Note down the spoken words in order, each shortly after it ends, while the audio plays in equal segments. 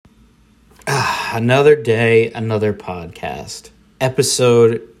Another day, another podcast.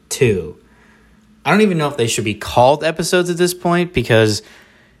 Episode 2. I don't even know if they should be called episodes at this point because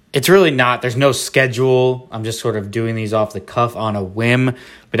it's really not. There's no schedule. I'm just sort of doing these off the cuff on a whim.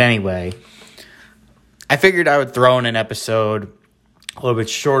 But anyway, I figured I would throw in an episode a little bit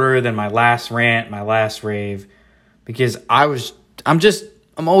shorter than my last rant, my last rave, because I'm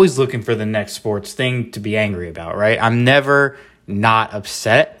always looking for the next sports thing to be angry about, right? I'm never not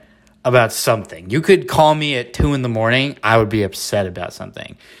upset about something. You could call me at 2 a.m, I would be upset about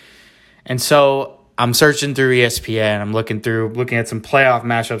something. And so I'm searching through ESPN. I'm looking at some playoff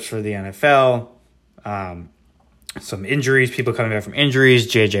matchups for the NFL. Some injuries, people coming back from injuries.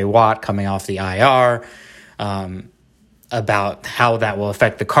 J.J. Watt coming off the IR. About how that will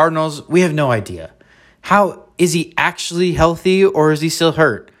affect the Cardinals. We have no idea. How is he actually healthy or is he still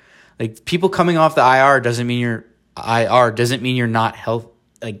hurt? Like, people coming off the IR doesn't mean you're not healthy.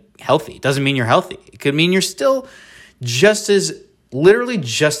 It doesn't mean you're healthy. It could mean you're still literally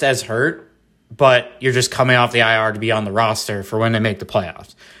just as hurt, but you're just coming off the IR to be on the roster for when they make the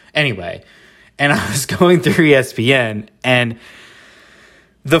playoffs. Anyway, and I was going through ESPN, and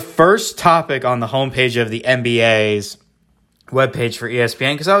the first topic on the homepage of the NBA's webpage for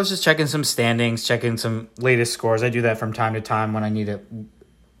ESPN, because I was just checking some standings, checking some latest scores. I do that from time to time when I need to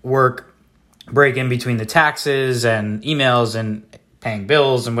break in between the taxes and emails and paying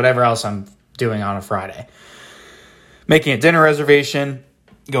bills and whatever else I'm doing on a Friday. Making a dinner reservation,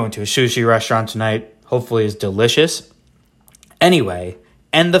 going to a sushi restaurant tonight, hopefully is delicious. Anyway,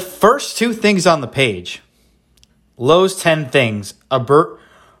 and the first two things on the page, Lowe's 10 things, I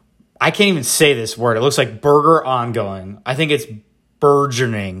can't even say this word. It looks like burger ongoing. I think it's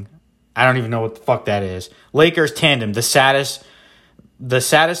burgeoning. I don't even know what the fuck that is. Lakers tandem, the saddest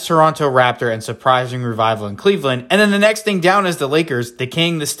Toronto Raptor and surprising revival in Cleveland. And then the next thing down is the Lakers, the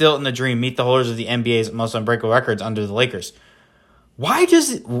king, the stilt, and the dream meet the holders of the NBA's most unbreakable records under the Lakers. Why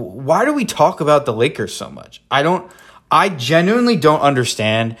do we talk about the Lakers so much? I genuinely don't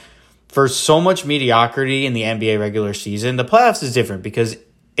understand. For so much mediocrity in the NBA regular season, the playoffs is different because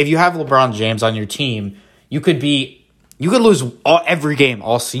if you have LeBron James on your team, you could lose every game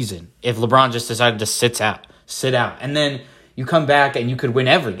all season if LeBron just decided to sit out. And then you come back and you could win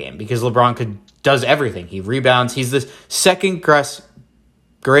every game because LeBron does everything. He rebounds. He's the second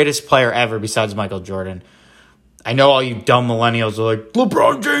greatest player ever besides Michael Jordan. I know all you dumb millennials are like,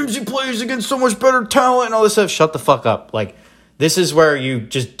 LeBron James, he plays against so much better talent and all this stuff. Shut the fuck up. Like, this is where you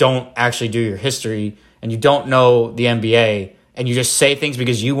just don't actually do your history and you don't know the NBA and you just say things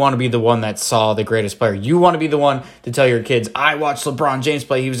because you want to be the one that saw the greatest player. You want to be the one to tell your kids, I watched LeBron James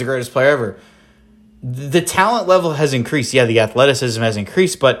play. He was the greatest player ever. The talent level has increased. Yeah, the athleticism has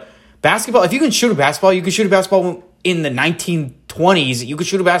increased, but basketball, if you can shoot a basketball, you can shoot a basketball in the 1920s. You could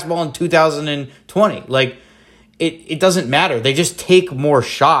shoot a basketball in 2020. Like, it doesn't matter. They just take more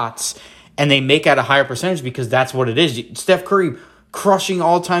shots and they make out a higher percentage because that's what it is. Steph Curry crushing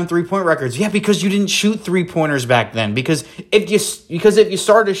all-time three-point records. Yeah, because you didn't shoot three-pointers back then. Because if you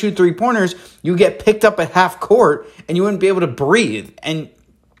started to shoot three-pointers, you get picked up at half court and you wouldn't be able to breathe. And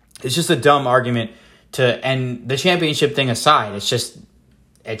it's just a dumb argument and the championship thing aside,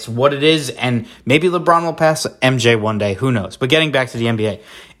 it's what it is. And maybe LeBron will pass MJ one day. Who knows? But getting back to the NBA,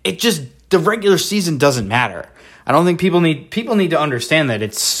 the regular season doesn't matter. I don't think people need to understand that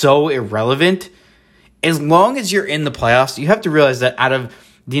it's so irrelevant. As long as you're in the playoffs, you have to realize that out of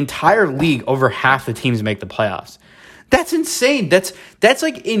the entire league, over half the teams make the playoffs. That's insane. That's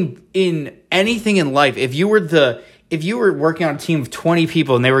like in anything in life. If you were working on a team of 20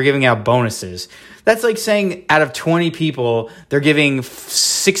 people and they were giving out bonuses, that's like saying out of 20 people, they're giving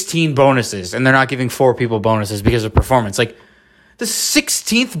 16 bonuses and they're not giving 4 people bonuses because of performance. Like, the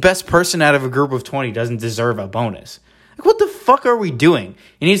 16th best person out of a group of 20 doesn't deserve a bonus. Like, what the fuck are we doing?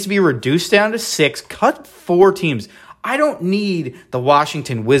 It needs to be reduced down to 6. Cut 4 teams. I don't need the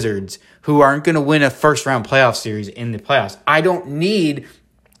Washington Wizards, who aren't going to win a first-round playoff series in the playoffs. I don't need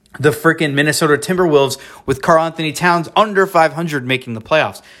the freaking Minnesota Timberwolves with Karl Anthony Towns under 500 making the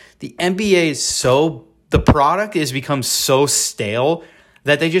playoffs. The NBA the product has become so stale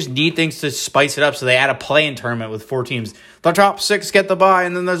that they just need things to spice it up. So they add a play-in tournament with 4 teams. The top 6 get the bye,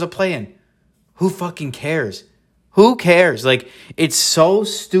 and then there's a play-in. Who fucking cares? Who cares? Like, it's so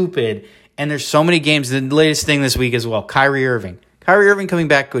stupid, and there's so many games. The latest thing this week as well, Kyrie Irving. Kyrie Irving coming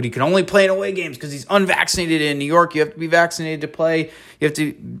back good. He can only play in away games because he's unvaccinated in New York. You have to be vaccinated to play. You have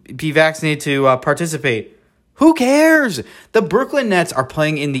to be vaccinated to participate. Who cares? The Brooklyn Nets are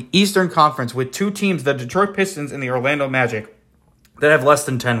playing in the Eastern Conference with 2 teams, the Detroit Pistons and the Orlando Magic, that have less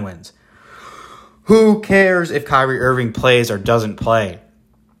than 10 wins. Who cares if Kyrie Irving plays or doesn't play?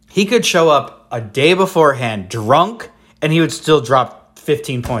 He could show up a day beforehand drunk, and he would still drop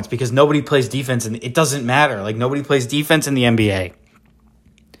 15 points because nobody plays defense, and it doesn't matter. Like, nobody plays defense in the NBA.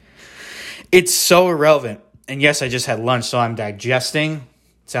 It's so irrelevant. And yes, I just had lunch, so I'm digesting.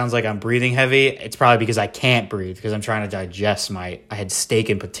 Sounds like I'm breathing heavy. It's probably because I can't breathe because I'm trying to digest I had steak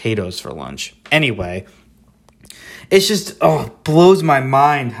and potatoes for lunch. Anyway, it's just, it blows my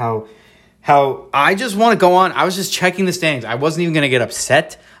mind how I just want to go on. I was just checking the standings. I wasn't even going to get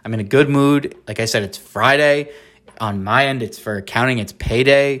upset. I'm in a good mood. Like I said, it's Friday. On my end, it's for accounting. It's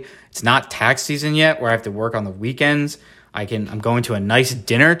payday. It's not tax season yet where I have to work on the weekends. I'm going to a nice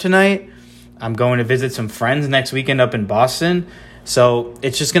dinner tonight. I'm going to visit some friends next weekend up in Boston. So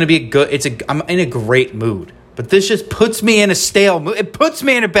it's just going to be I'm in a great mood. But this just puts me in a stale mood. It puts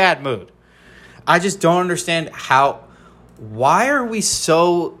me in a bad mood. I just don't understand why are we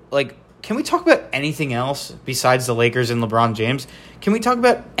so, can we talk about anything else besides the Lakers and LeBron James? Can we talk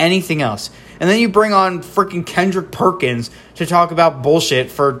about anything else? And then you bring on freaking Kendrick Perkins to talk about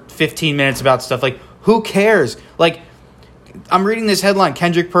bullshit for 15 minutes about stuff. Who cares? I'm reading this headline,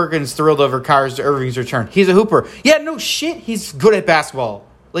 Kendrick Perkins thrilled over Kyrie Irving's return. He's a hooper. Yeah, no shit, he's good at basketball.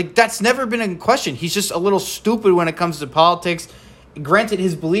 That's never been in question. He's just a little stupid when it comes to politics. Granted,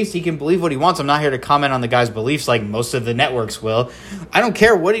 his beliefs, he can believe what he wants. I'm not here to comment on the guy's beliefs like most of the networks will. I don't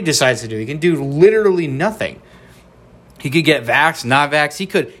care what he decides to do. He can do literally nothing. He could get vaxxed, not vaxxed.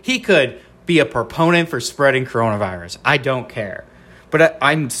 He could be a proponent for spreading coronavirus. I don't care. But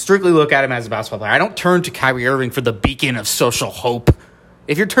I'm strictly look at him as a basketball player. I don't turn to Kyrie Irving for the beacon of social hope.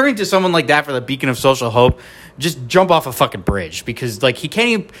 If you're turning to someone like that for the beacon of social hope, just jump off a fucking bridge because he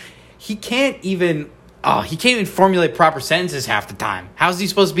can't even formulate proper sentences half the time. How's he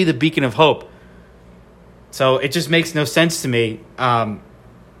supposed to be the beacon of hope? So it just makes no sense to me. And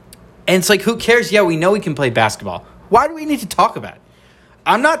it's who cares? Yeah, we know he can play basketball. Why do we need to talk about it?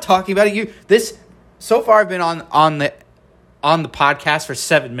 I'm not talking about it. So far I've been on the podcast for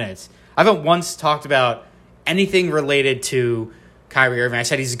 7 minutes. I haven't once talked about anything related to Kyrie Irving. I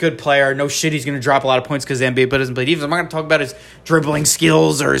said he's a good player. No shit, he's going to drop a lot of points because the NBA doesn't play defense. I'm not going to talk about his dribbling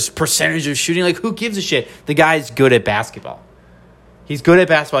skills or his percentage of shooting. Who gives a shit? The guy's good at basketball. He's good at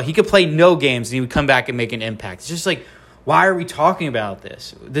basketball. He could play no games and he would come back and make an impact. It's just why are we talking about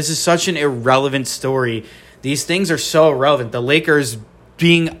this? This is such an irrelevant story. These things are so irrelevant. The Lakers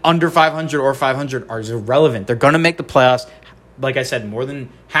being under 500 or 500 are irrelevant. They're going to make the playoffs. Like I said, more than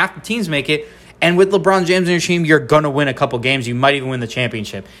half the teams make it. And with LeBron James in your team, you're going to win a couple games. You might even win the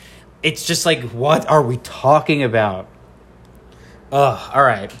championship. It's just what are we talking about? All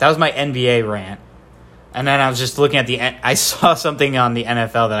right. That was my NBA rant. And then I was just looking at I saw something on the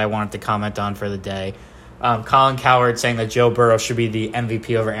NFL that I wanted to comment on for the day. Colin Cowherd saying that Joe Burrow should be the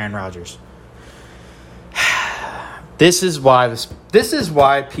MVP over Aaron Rodgers. This is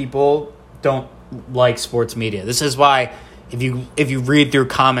why people don't like sports media. This is why if you read through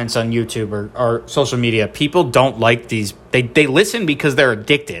comments on YouTube or social media, people don't like these. They listen because they're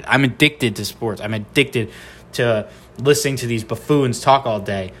addicted. I'm addicted to sports. I'm addicted to listening to these buffoons talk all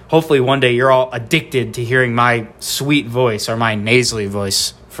day. Hopefully one day you're all addicted to hearing my sweet voice or my nasally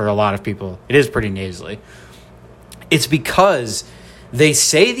voice for a lot of people. It is pretty nasally. It's because they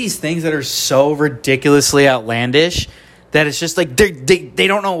say these things that are so ridiculously outlandish that it's just they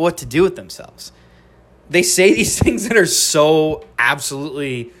don't know what to do with themselves. They say these things that are so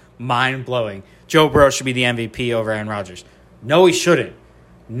absolutely mind-blowing. Joe Burrow should be the MVP over Aaron Rodgers. No, he shouldn't.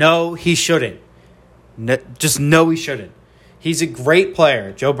 No, he shouldn't. No, just no, he shouldn't. He's a great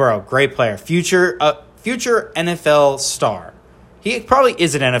player. Joe Burrow, great player. Future NFL star. He probably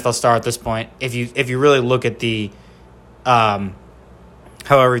is an NFL star at this point if you really look at the how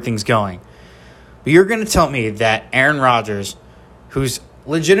everything's going. But you're going to tell me that Aaron Rodgers, who's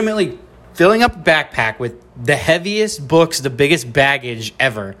legitimately filling up a backpack with the heaviest books, the biggest baggage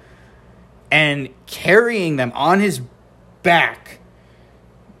ever, and carrying them on his back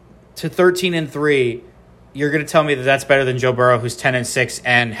to 13-3, you're going to tell me that that's better than Joe Burrow, who's 10-6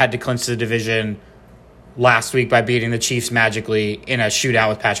 and had to clinch the division last week by beating the Chiefs magically in a shootout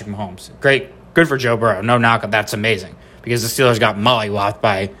with Patrick Mahomes. Great. Good for Joe Burrow. No knock. That's amazing because the Steelers got mollywopped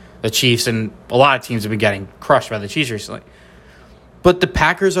by the Chiefs, and a lot of teams have been getting crushed by the Chiefs recently. But the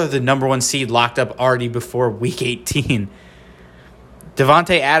Packers are the number one seed locked up already before Week 18.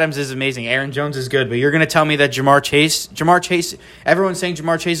 Devontae Adams is amazing. Aaron Jones is good. But you're going to tell me that Jamar Chase, everyone's saying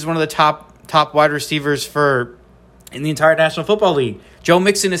Jamar Chase is one of the top wide receivers in the entire National Football League. Joe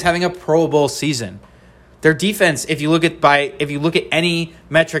Mixon is having a Pro Bowl season. Their defense, if you look at any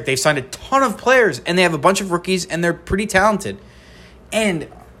metric, they've signed a ton of players, and they have a bunch of rookies, and they're pretty talented. And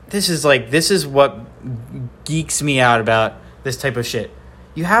this is what geeks me out about this type of shit.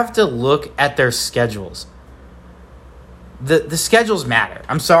 you have to look at their schedules. The schedules matter.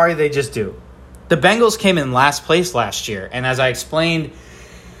 I'm sorry, they just do. The Bengals came in last place last year, and as I explained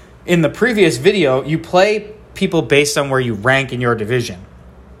in the previous video, you play people based on where you rank in your division.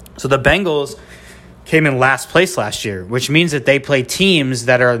 So the Bengals came in last place last year, which means that they play teams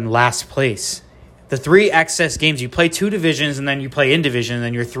that are in last place. The 3 excess games, you play 2 divisions and then you play in division, and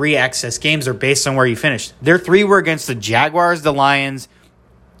then your 3 excess games are based on where you finished. Their 3 were against the Jaguars, the Lions,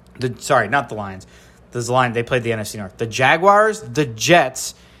 not the Lions. They played the NFC North. The Jaguars, the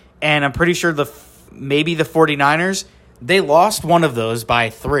Jets, and I'm pretty sure maybe the 49ers. They lost one of those by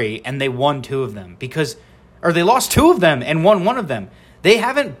 3, and they won 2 of them. They lost 2 of them and won 1 of them. They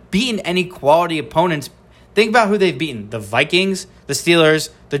haven't beaten any quality opponents. Think about who they've beaten. The Vikings, the Steelers,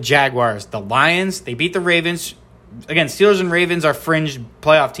 the Jaguars, the Lions. They beat the Ravens. Again, Steelers and Ravens are fringe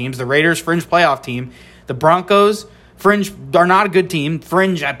playoff teams. The Raiders, fringe playoff team. The Broncos, fringe, are not a good team.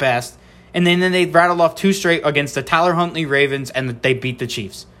 Fringe at best. And then they rattled off 2 straight against the Tyler Huntley Ravens, and they beat the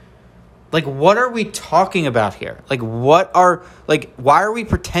Chiefs. Like, what are we talking about here? Like, why are we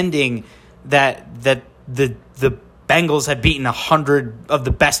pretending that the Bengals have beaten 100 of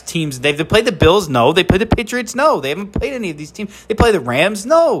the best teams? They've played the Bills? No. They played the Patriots? No. They haven't played any of these teams. They play the Rams?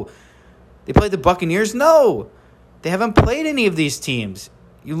 No. They played the Buccaneers? No. They haven't played any of these teams.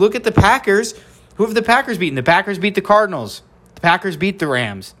 You look at the Packers. Who have the Packers beaten? The Packers beat the Cardinals. The Packers beat the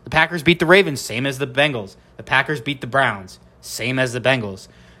Rams. The Packers beat the Ravens, same as the Bengals. The Packers beat the Browns, same as the Bengals.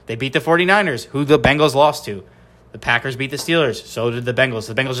 They beat the 49ers, who the Bengals lost to. The Packers beat the Steelers, so did the Bengals.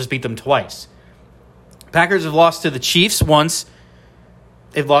 The Bengals just beat them twice. Packers have lost to the Chiefs once.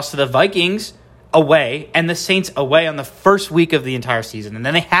 They've lost to the Vikings away and the Saints away on the first week of the entire season. And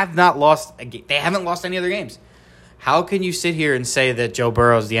then they haven't lost any other games. How can you sit here and say that Joe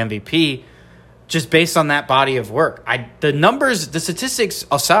Burrow is the MVP just based on that body of work? The numbers, the statistics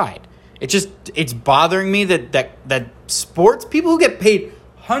aside, it's bothering me that sports people who get paid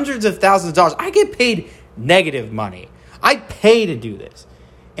hundreds of thousands of dollars, I get paid negative money. I pay to do this.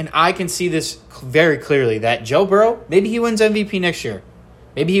 And I can see this very clearly that Joe Burrow, maybe he wins MVP next year.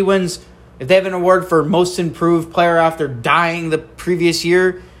 Maybe he wins, if they have an award for most improved player after dying the previous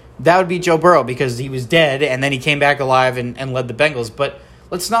year, that would be Joe Burrow because he was dead and then he came back alive and led the Bengals. But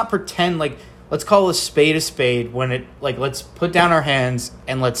let's not pretend let's call a spade when let's put down our hands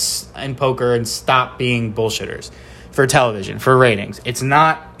and and poker and stop being bullshitters for television, for ratings. It's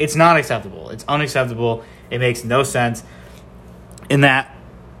not acceptable. It's unacceptable. It makes no sense. In that,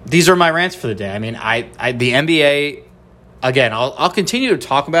 these are my rants for the day. I mean, the NBA, again, I'll continue to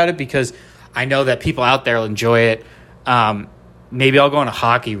talk about it because I know that people out there will enjoy it. Maybe I'll go on a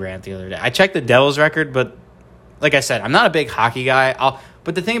hockey rant the other day. I checked the Devils record, but like I said, I'm not a big hockey guy.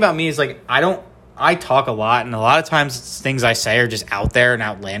 But the thing about me is I talk a lot, and a lot of times things I say are just out there and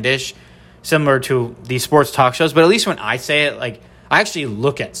outlandish, similar to these sports talk shows. But at least when I say it, I actually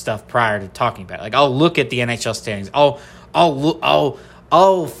look at stuff prior to talking about it. I'll look at the NHL standings. I'll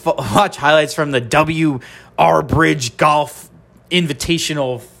watch highlights from the W.R. Bridge Golf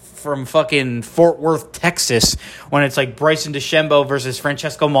Invitational from fucking Fort Worth, Texas, when it's Bryson DeChambeau versus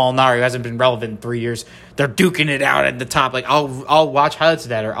Francesco Molinari, who hasn't been relevant in 3 years. They're duking it out at the top. I'll watch highlights of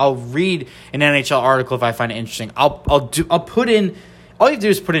that, or I'll read an NHL article if I find it interesting. I'll put in. All you have to do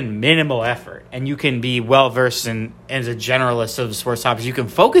is put in minimal effort, and you can be well versed in as a generalist of the sports topics. You can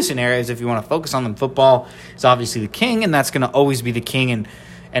focus in areas if you want to focus on them. Football is obviously the king, and that's going to always be the king,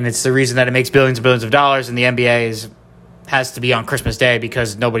 and it's the reason that it makes billions and billions of dollars. And the NBA has to be on Christmas Day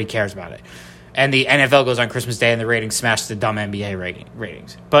because nobody cares about it. And the NFL goes on Christmas Day and the ratings smash the dumb NBA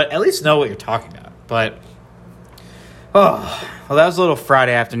ratings. But at least know what you're talking about. But, that was a little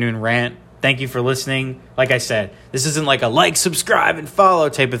Friday afternoon rant. Thank you for listening. Like I said, this isn't a subscribe, and follow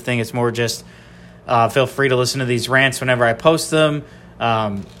type of thing. It's more just feel free to listen to these rants whenever I post them.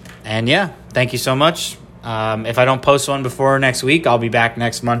 And yeah, thank you so much. If I don't post one before next week, I'll be back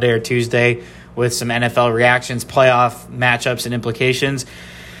next Monday or Tuesday with some NFL reactions, playoff matchups, and implications.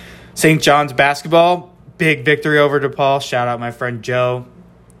 St. John's basketball, big victory over DePaul. Shout out my friend Joe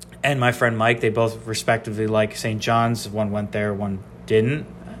and my friend Mike. They both respectively like St. John's. One went there, one didn't.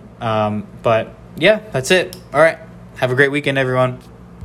 But yeah, that's it. All right. Have a great weekend, everyone.